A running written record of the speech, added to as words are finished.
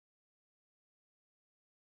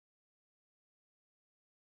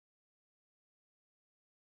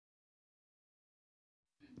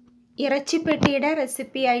ഇറച്ചി പെട്ടിയുടെ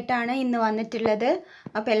റെസിപ്പി ആയിട്ടാണ് ഇന്ന് വന്നിട്ടുള്ളത്.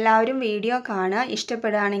 അപ്പോൾ എല്ലാവരും വീഡിയോ കാണുക,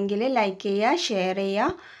 ഇഷ്ടപ്പെടുകയാണെങ്കിൽ ലൈക്ക് ചെയ്യുക, ഷെയർ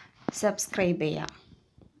ചെയ്യുക, സബ്സ്ക്രൈബ് ചെയ്യുക.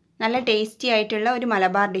 നല്ല ടേസ്റ്റി ആയിട്ടുള്ള ഒരു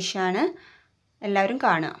മലബാർ ഡിഷാണ്, എല്ലാവരും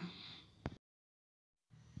കാണുക.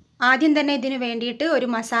 ആദ്യം തന്നെ ഇതിന് വേണ്ടിയിട്ട് ഒരു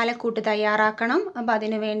മസാലക്കൂട്ട് തയ്യാറാക്കണം. അപ്പോൾ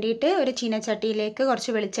അതിന് വേണ്ടിയിട്ട് ഒരു ചീനച്ചട്ടിയിലേക്ക്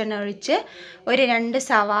കുറച്ച് വെളിച്ചെണ്ണ ഒഴിച്ച് ഒരു 2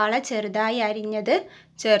 സവാള ചെറുതായി അരിഞ്ഞത്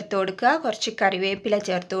ചേർത്ത് കൊടുക്കുക, കുറച്ച് കറിവേപ്പില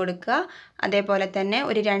ചേർത്ത് കൊടുക്കുക, അതേപോലെ തന്നെ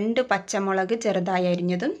ഒരു 2 പച്ചമുളക് ചെറുതായി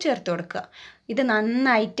അരിഞ്ഞതും ചേർത്ത് കൊടുക്കുക. ഇത്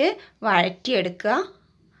നന്നായിട്ട് വഴറ്റിയെടുക്കുക.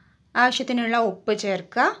 ആവശ്യത്തിനുള്ള ഉപ്പ്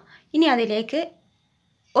ചേർക്കുക. ഇനി അതിലേക്ക്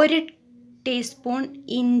 1 ടീസ്പൂൺ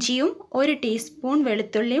ഇഞ്ചിയും 1 ടീസ്പൂൺ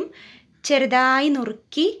വെളുത്തുള്ളിയും ചെറുതായി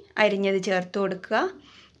നുറുക്കി അരിഞ്ഞത് ചേർത്ത് കൊടുക്കുക.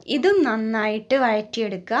 ഇതും നന്നായിട്ട്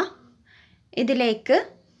വഴറ്റിയെടുക്കുക. ഇതിലേക്ക്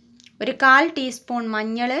ഒരു 1/4 ടീസ്പൂൺ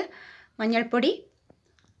മഞ്ഞൾപ്പൊടി,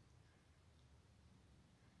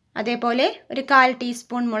 അതേപോലെ ഒരു 1/4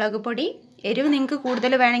 ടീസ്പൂൺ മുളക് പൊടി. എരിവ് നിങ്ങൾക്ക്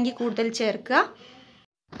കൂടുതൽ വേണമെങ്കിൽ കൂടുതൽ ചേർക്കുക.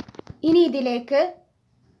 ഇനി ഇതിലേക്ക്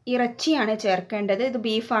ഇറച്ചിയാണ് ചേർക്കേണ്ടത്. ഇത്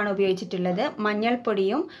ബീഫാണ് ഉപയോഗിച്ചിട്ടുള്ളത്.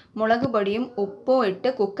 മഞ്ഞൾപ്പൊടിയും മുളക് പൊടിയും ഉപ്പും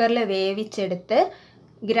ഇട്ട് കുക്കറിൽ വേവിച്ചെടുത്ത്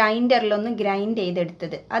ഗ്രൈൻഡറിലൊന്ന് ഗ്രൈൻഡ്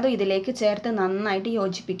ചെയ്തെടുത്തത് അതും ഇതിലേക്ക് ചേർത്ത് നന്നായിട്ട്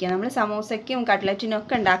യോജിപ്പിക്കുക. നമ്മൾ സമൂസയ്ക്കും കട്ട്ലറ്റിനും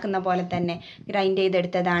ഒക്കെ ഉണ്ടാക്കുന്ന പോലെ തന്നെ ഗ്രൈൻഡ്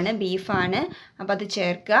ചെയ്തെടുത്തതാണ്, ബീഫാണ്. അപ്പോൾ അത്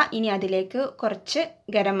ചേർക്കുക. ഇനി അതിലേക്ക് കുറച്ച്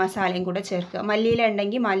ഗരം മസാലയും കൂടെ ചേർക്കുക. മല്ലിയില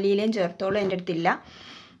ഉണ്ടെങ്കിൽ മല്ലിയിലയും ചേർത്തോളൂ, എൻ്റെ അടുത്തില്ല.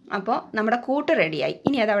 അപ്പോൾ നമ്മുടെ കൂട്ട് റെഡിയായി.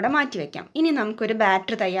 ഇനി അതവിടെ മാറ്റി വയ്ക്കാം. ഇനി നമുക്കൊരു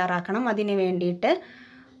ബാറ്റർ തയ്യാറാക്കണം. അതിന് വേണ്ടിയിട്ട്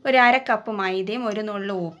ഒരു 1/2 കപ്പ് മൈദയും 1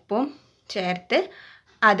 നുള്ളു ഉപ്പും ചേർത്ത്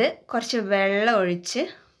അത് കുറച്ച് വെള്ളം ഒഴിച്ച്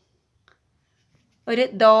ഒരു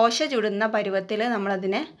ദോശ ചുടുന്ന പരുവത്തിൽ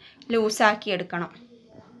നമ്മളതിനെ ലൂസാക്കി എടുക്കണം.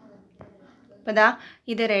 അപ്പോൾ ദാ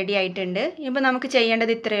ഇത് റെഡി ആയിട്ടുണ്ട്. ഇപ്പോൾ നമുക്ക്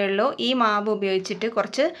ചെയ്യേണ്ടത് ഇത്രയേ ഉള്ളൂ. ഈ മാവ് ഉപയോഗിച്ചിട്ട്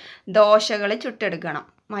കുറച്ച് ദോശകൾ ചുട്ടെടുക്കണം.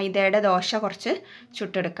 മൈദയുടെ ദോശ കുറച്ച്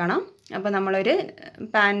ചുട്ടെടുക്കണം. അപ്പോൾ നമ്മളൊരു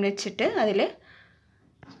പാൻ വെച്ചിട്ട് അതിൽ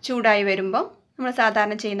ചൂടായി വരുമ്പോൾ നമ്മൾ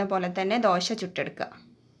സാധാരണ ചെയ്യുന്ന പോലെ തന്നെ ദോശ ചുട്ടെടുക്കുക.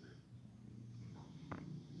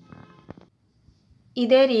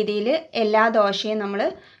 ഇതേ രീതിയിൽ എല്ലാ ദോശയും നമ്മൾ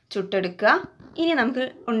ചുട്ടെടുക്കുക. ഇനി നമുക്ക്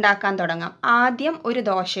ഉണ്ടാക്കാൻ തുടങ്ങാം. ആദ്യം ഒരു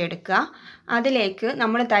ദോശ എടുക്കുക. അതിലേക്ക്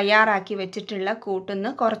നമ്മൾ തയ്യാറാക്കി വെച്ചിട്ടുള്ള കൂട്ടുന്ന്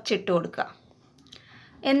കുറച്ചിട്ട് കൊടുക്കുക.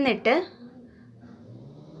 എന്നിട്ട്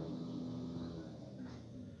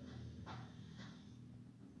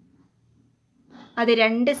അത്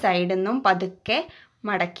 2 സൈഡിൽ നിന്നും പതുക്കെ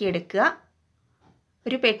മടക്കിയെടുക്കുക.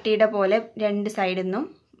 ഒരു പെട്ടിയുടെ പോലെ 2 സൈഡിൽ നിന്നും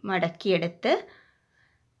മടക്കിയെടുത്ത്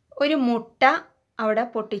ഒരു മുട്ട അവിടെ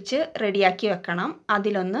പൊട്ടിച്ച് റെഡിയാക്കി വെക്കണം.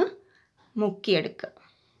 അതിലൊന്ന് മുക്കിയെടുക്കുക.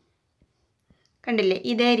 കണ്ടില്ലേ,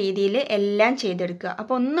 ഇതേ രീതിയിൽ എല്ലാം ചെയ്തെടുക്കുക.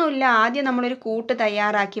 അപ്പോൾ ഒന്നുമില്ല, ആദ്യം നമ്മളൊരു കൂട്ട്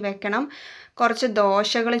തയ്യാറാക്കി വെക്കണം, കുറച്ച്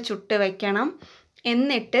ദോശകൾ ചുട്ട് വെക്കണം,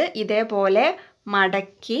 എന്നിട്ട് ഇതേപോലെ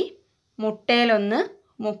മടക്കി മുട്ടയിലൊന്ന്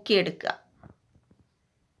മുക്കിയെടുക്കുക.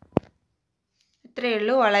 ഇത്രയേ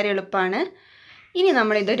ഉള്ളൂ, വളരെ എളുപ്പമാണ്. ഇനി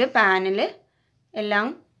നമ്മളിതൊരു പാനിൽ എല്ലാം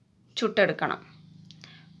ചുട്ടെടുക്കണം.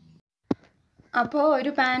 അപ്പോൾ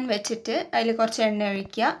ഒരു പാൻ വെച്ചിട്ട് അതിൽ കുറച്ച് എണ്ണ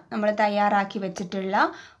ഒഴിക്കുക. നമ്മൾ തയ്യാറാക്കി വെച്ചിട്ടുള്ള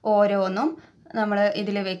ഓരോന്നും നമ്മൾ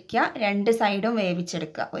ഇതിൽ വെക്കുക. 2 സൈഡും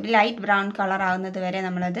വേവിച്ചെടുക്കുക. ഒരു ലൈറ്റ് ബ്രൗൺ കളർ ആകുന്നത് വരെ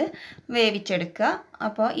നമ്മളത് വേവിച്ചെടുക്കുക.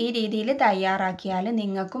 അപ്പോൾ ഈ രീതിയിൽ തയ്യാറാക്കിയാൽ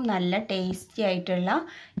നിങ്ങൾക്കും നല്ല ടേസ്റ്റി ആയിട്ടുള്ള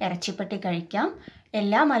ഇറച്ചിപ്പെട്ടി കഴിക്കാം.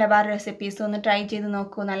 എല്ലാ മലബാർ റെസിപ്പീസും ഒന്ന് ട്രൈ ചെയ്ത്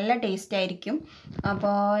നോക്കൂ, നല്ല ടേസ്റ്റ് ആയിരിക്കും.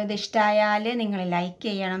 അപ്പോൾ ഇത് ഇഷ്ടമായാൽ നിങ്ങൾ ലൈക്ക്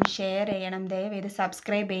ചെയ്യണം, ഷെയർ ചെയ്യണം, ദയവേത്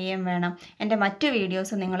സബ്സ്ക്രൈബ് ചെയ്യുകയും വേണം. എൻ്റെ മറ്റു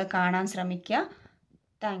വീഡിയോസ് നിങ്ങൾ കാണാൻ ശ്രമിക്കുക.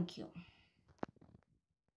 Thank you.